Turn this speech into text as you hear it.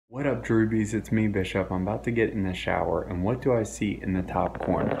What up, Droobies? It's me, Bishop. I'm about to get in the shower, and what do I see in the top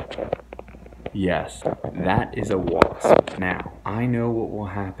corner? Yes, that is a wasp. Now, I know what will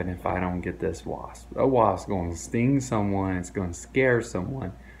happen if I don't get this wasp. A wasp is going to sting someone, it's going to scare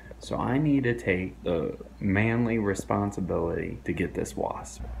someone. So I need to take the manly responsibility to get this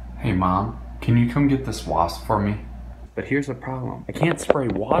wasp. Hey Mom, can you come get this wasp for me? But here's the problem. I can't spray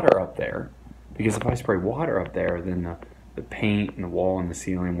water up there, because if I spray water up there, then the paint and the wall and the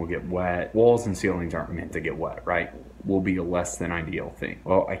ceiling will get wet. Walls and ceilings aren't meant to get wet, right? Will be a less than ideal thing.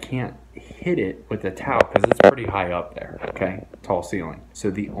 Well, I can't hit it with a towel because it's pretty high up there, okay? Tall ceiling. So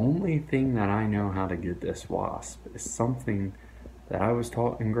the only thing that I know how to get this wasp is something that I was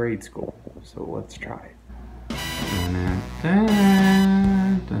taught in grade school. So let's try it.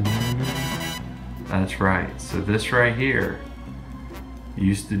 That's right. So this right here,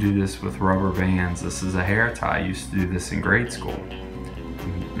 used to do this with rubber bands. This is a hair tie. I used to do this in grade school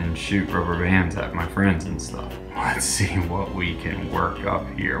and shoot rubber bands at my friends and stuff. Let's see what we can work up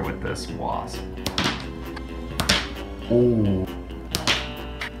here with this wasp. Oh.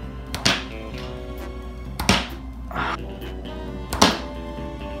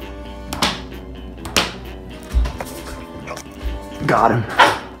 Got him.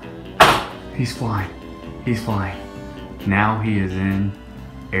 He's flying. He's flying. Now he is in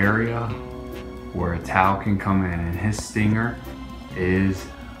area where a towel can come in, and his stinger is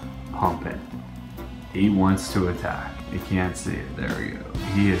pumping. He wants to attack. You can't see it. There we go.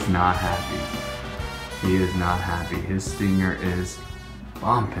 He is not happy. He is not happy. His stinger is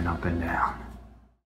bumping up and down.